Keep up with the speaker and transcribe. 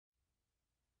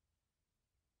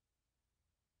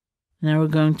Now we're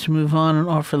going to move on and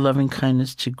offer loving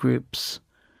kindness to groups.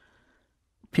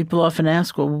 People often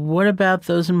ask, well, what about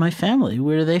those in my family?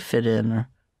 Where do they fit in? Or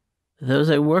those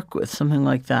I work with, something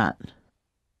like that.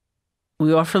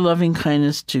 We offer loving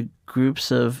kindness to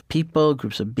groups of people,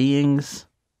 groups of beings.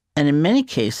 And in many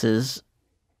cases,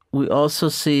 we also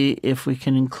see if we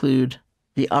can include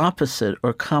the opposite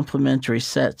or complementary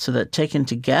set so that taken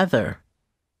together,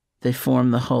 they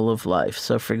form the whole of life.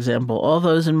 So, for example, all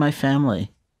those in my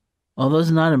family, all those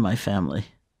not in my family.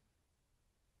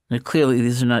 Now, clearly,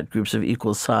 these are not groups of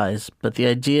equal size, but the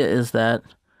idea is that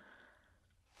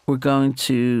we're going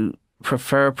to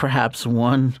prefer perhaps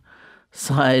one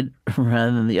side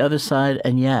rather than the other side,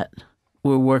 and yet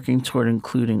we're working toward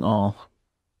including all.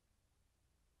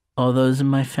 All those in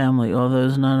my family, all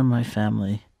those not in my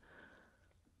family.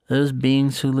 Those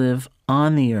beings who live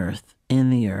on the earth, in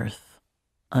the earth,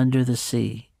 under the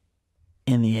sea,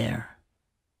 in the air.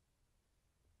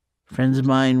 Friends of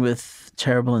mine with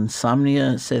terrible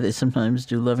insomnia say they sometimes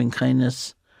do loving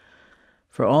kindness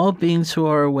for all beings who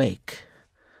are awake.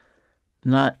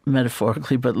 Not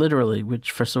metaphorically, but literally,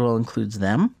 which first of all includes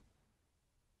them.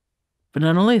 But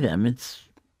not only them, it's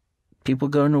people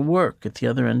going to work at the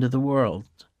other end of the world.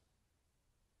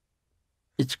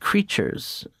 It's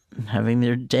creatures having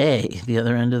their day at the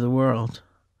other end of the world.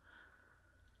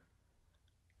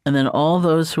 And then all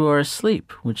those who are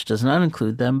asleep, which does not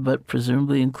include them, but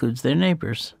presumably includes their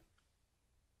neighbors.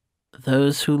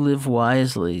 Those who live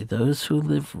wisely, those who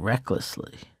live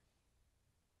recklessly.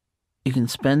 You can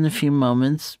spend a few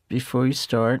moments before you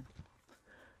start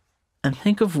and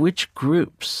think of which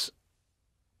groups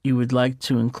you would like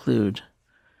to include,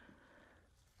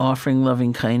 offering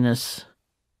loving kindness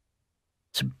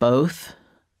to both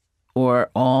or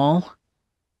all,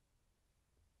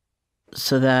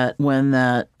 so that when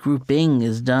that grouping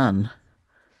is done,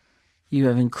 you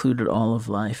have included all of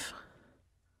life.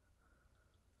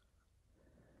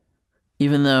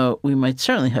 Even though we might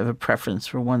certainly have a preference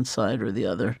for one side or the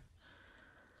other,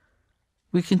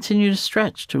 we continue to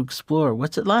stretch, to explore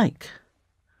what's it like.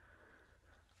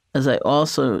 As I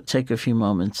also take a few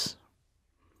moments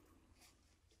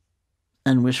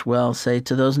and wish well, say,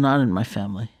 to those not in my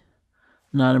family,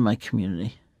 not in my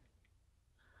community,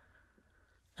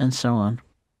 and so on.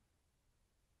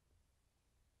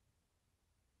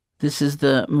 This is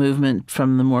the movement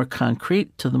from the more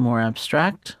concrete to the more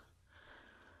abstract.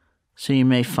 So you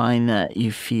may find that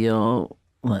you feel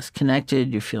less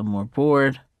connected, you feel more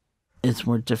bored, it's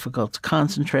more difficult to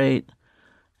concentrate.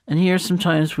 And here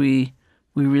sometimes we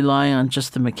rely on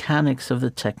just the mechanics of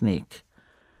the technique.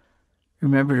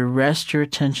 Remember to rest your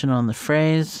attention on the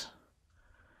phrase.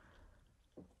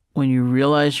 When you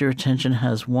realize your attention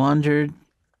has wandered,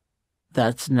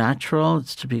 that's natural,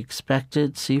 it's to be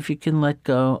expected. See if you can let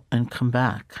go and come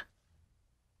back.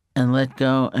 And let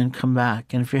go and come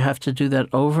back. And if you have to do that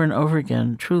over and over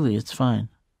again, truly, it's fine.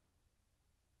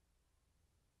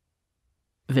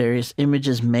 Various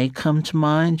images may come to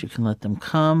mind. You can let them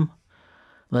come,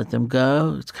 let them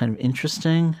go. It's kind of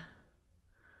interesting.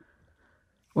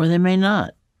 Or they may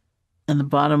not. And the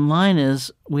bottom line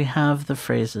is we have the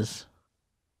phrases.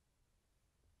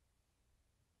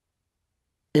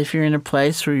 If you're in a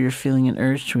place where you're feeling an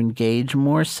urge to engage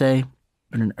more, say,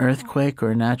 in an earthquake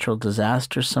or a natural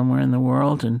disaster somewhere in the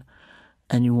world, and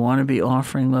you want to be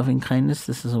offering loving kindness,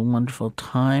 this is a wonderful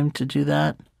time to do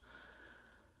that.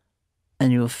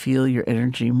 And you'll feel your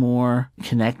energy more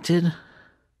connected,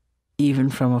 even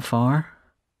from afar.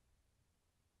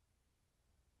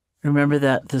 Remember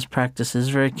that this practice is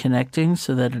very connecting,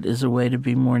 so that it is a way to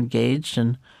be more engaged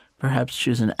and perhaps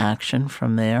choose an action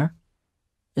from there.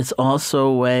 It's also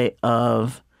a way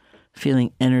of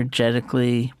feeling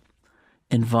energetically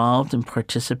involved and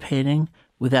participating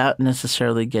without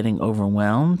necessarily getting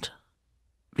overwhelmed,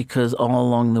 because all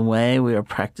along the way we are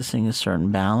practicing a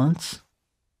certain balance.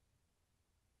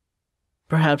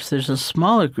 Perhaps there's a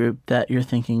smaller group that you're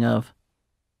thinking of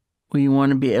where you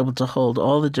want to be able to hold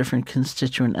all the different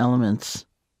constituent elements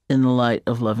in the light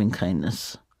of loving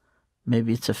kindness.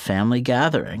 Maybe it's a family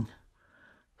gathering.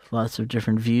 Lots of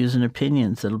different views and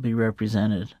opinions that'll be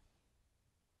represented.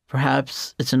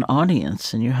 Perhaps it's an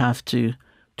audience and you have to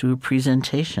do a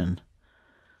presentation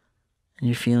and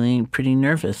you're feeling pretty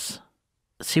nervous.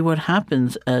 See what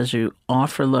happens as you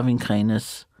offer loving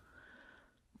kindness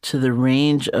to the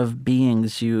range of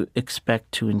beings you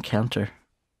expect to encounter.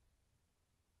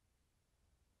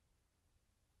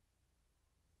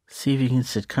 See if you can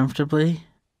sit comfortably.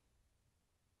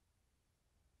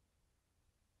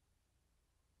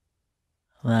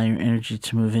 Allow your energy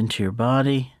to move into your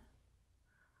body.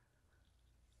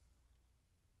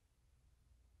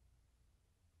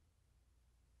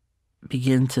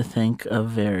 begin to think of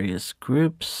various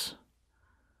groups.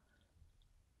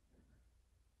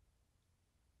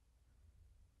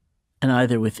 And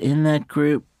either within that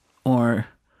group or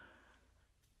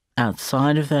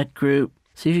outside of that group,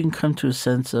 see if you can come to a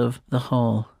sense of the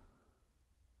whole.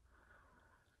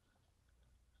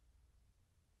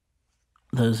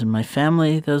 Those in my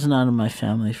family, those not in my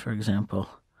family, for example.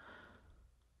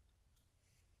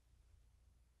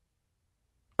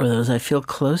 Or those I feel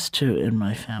close to in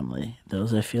my family,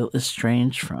 those I feel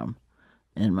estranged from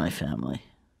in my family.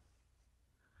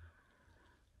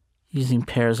 Using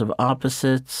pairs of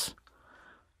opposites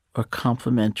or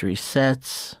complementary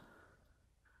sets,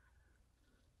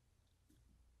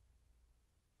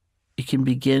 you can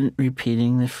begin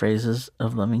repeating the phrases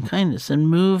of loving kindness and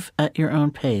move at your own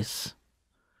pace.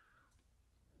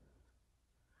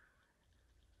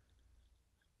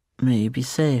 May you be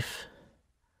safe,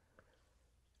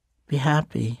 be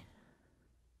happy,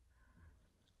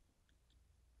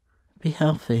 be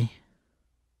healthy,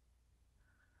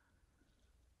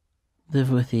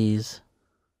 live with ease.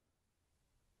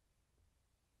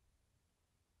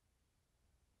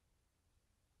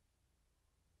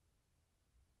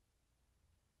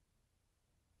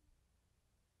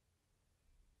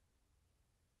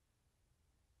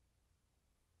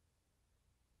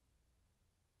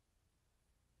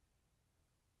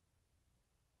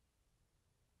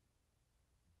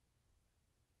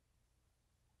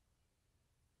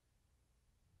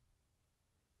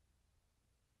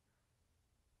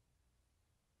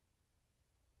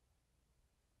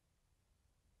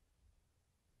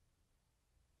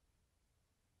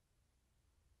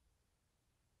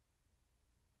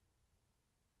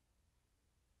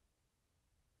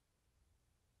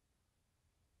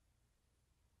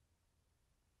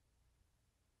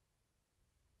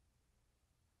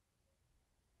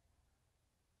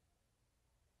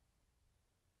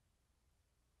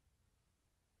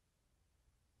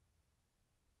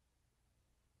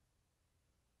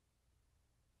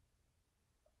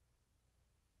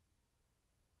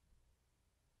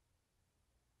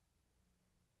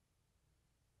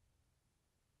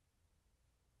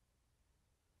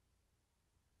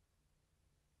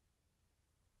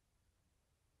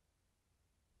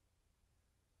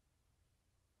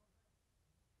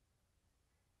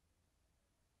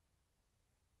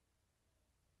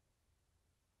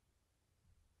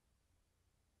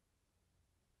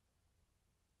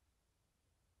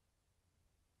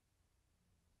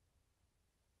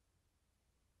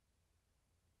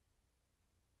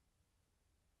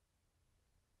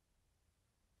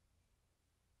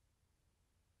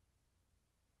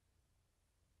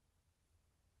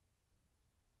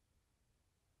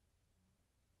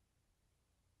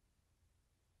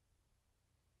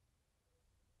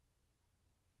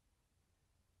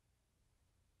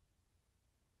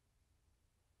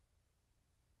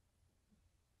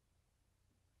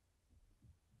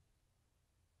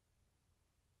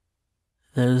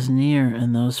 Those near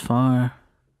and those far.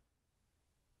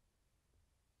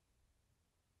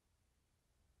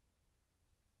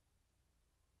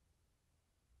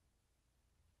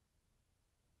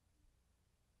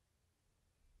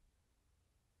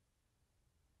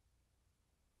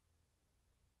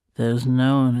 Those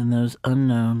known and those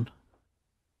unknown.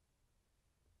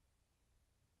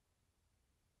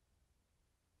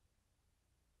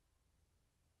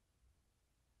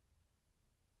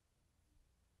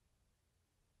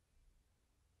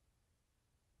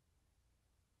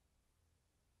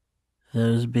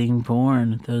 Those being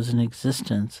born, those in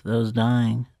existence, those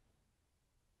dying.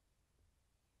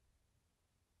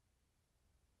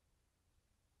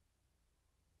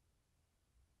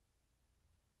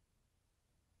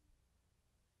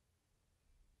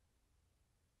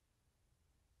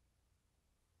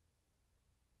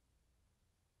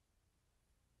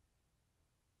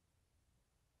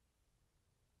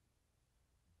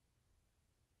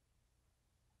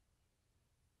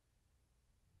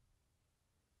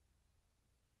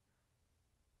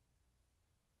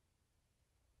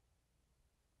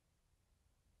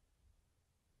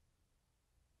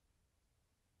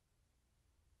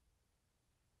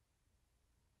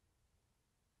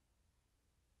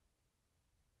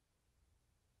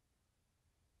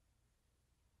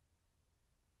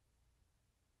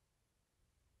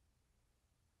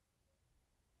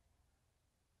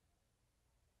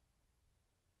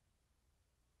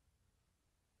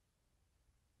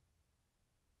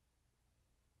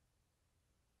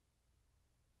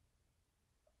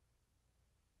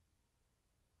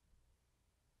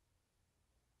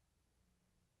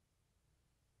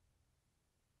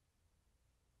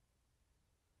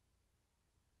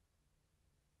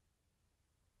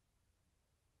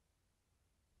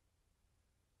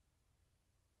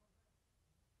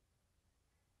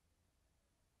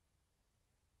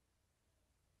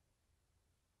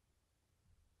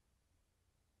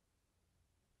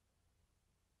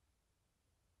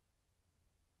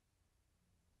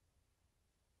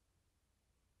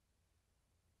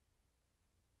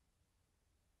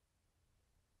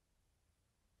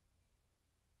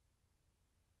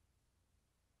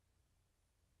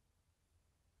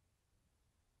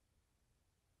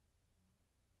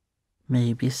 May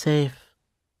you be safe,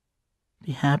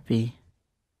 be happy,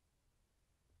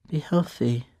 be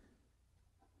healthy,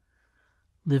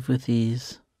 live with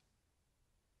ease.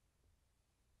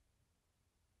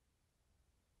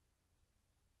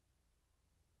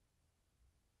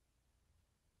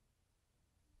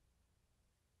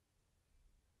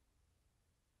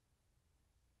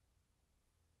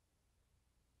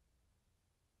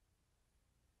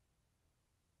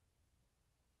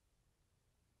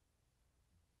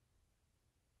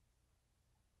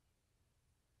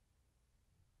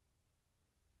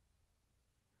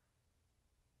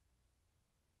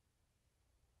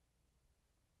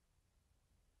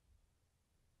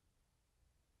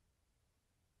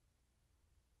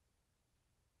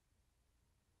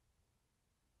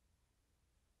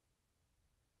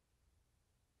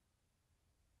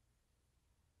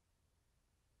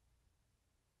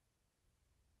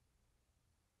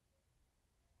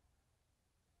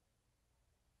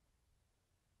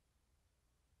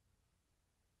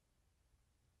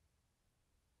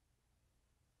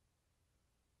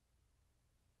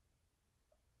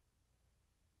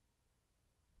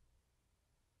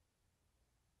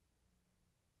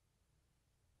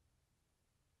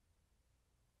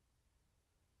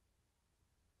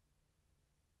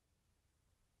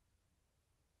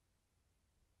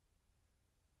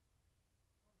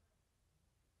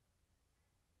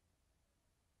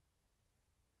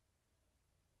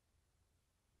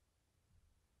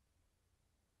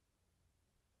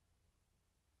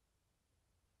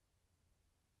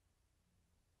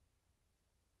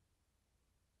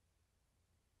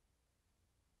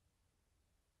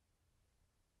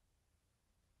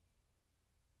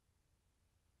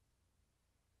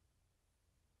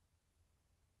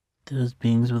 Those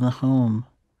beings with a home,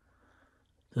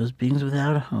 those beings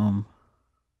without a home.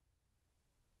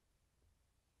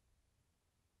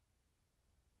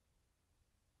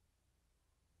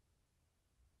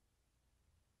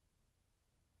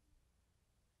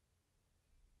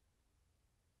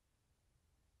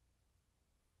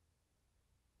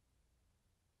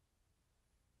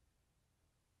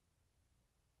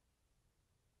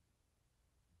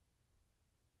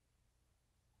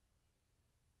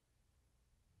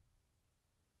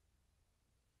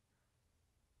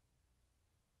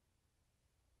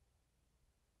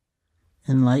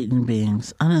 Enlightened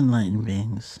beings, unenlightened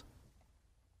beings.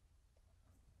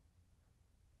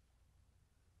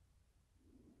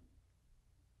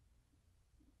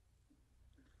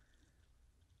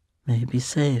 May you be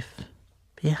safe,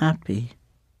 be happy,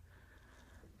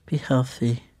 be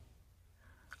healthy,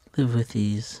 live with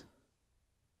ease.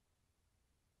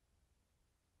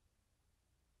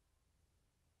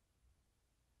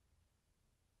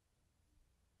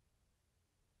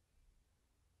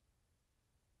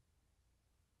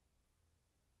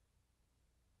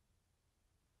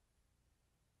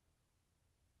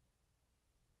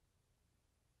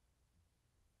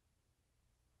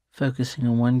 Focusing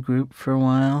on one group for a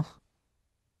while,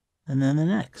 and then the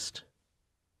next.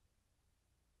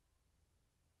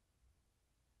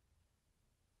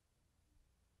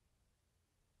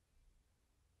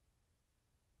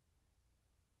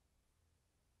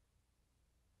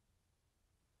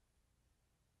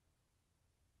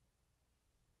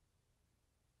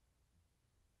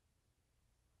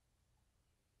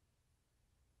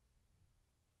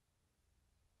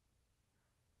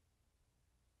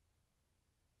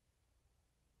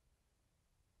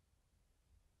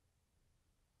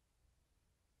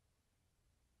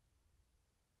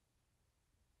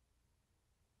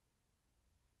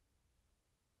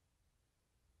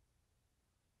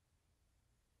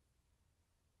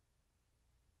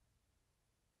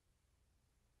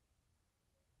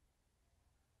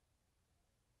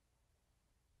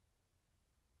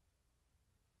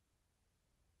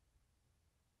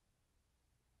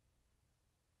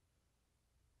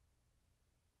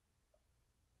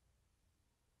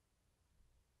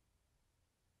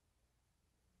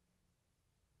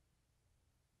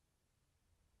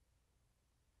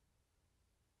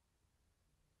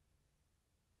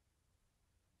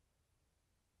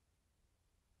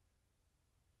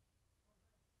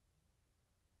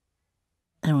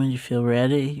 And when you feel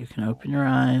ready, you can open your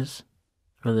eyes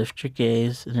or lift your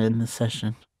gaze and end the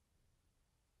session.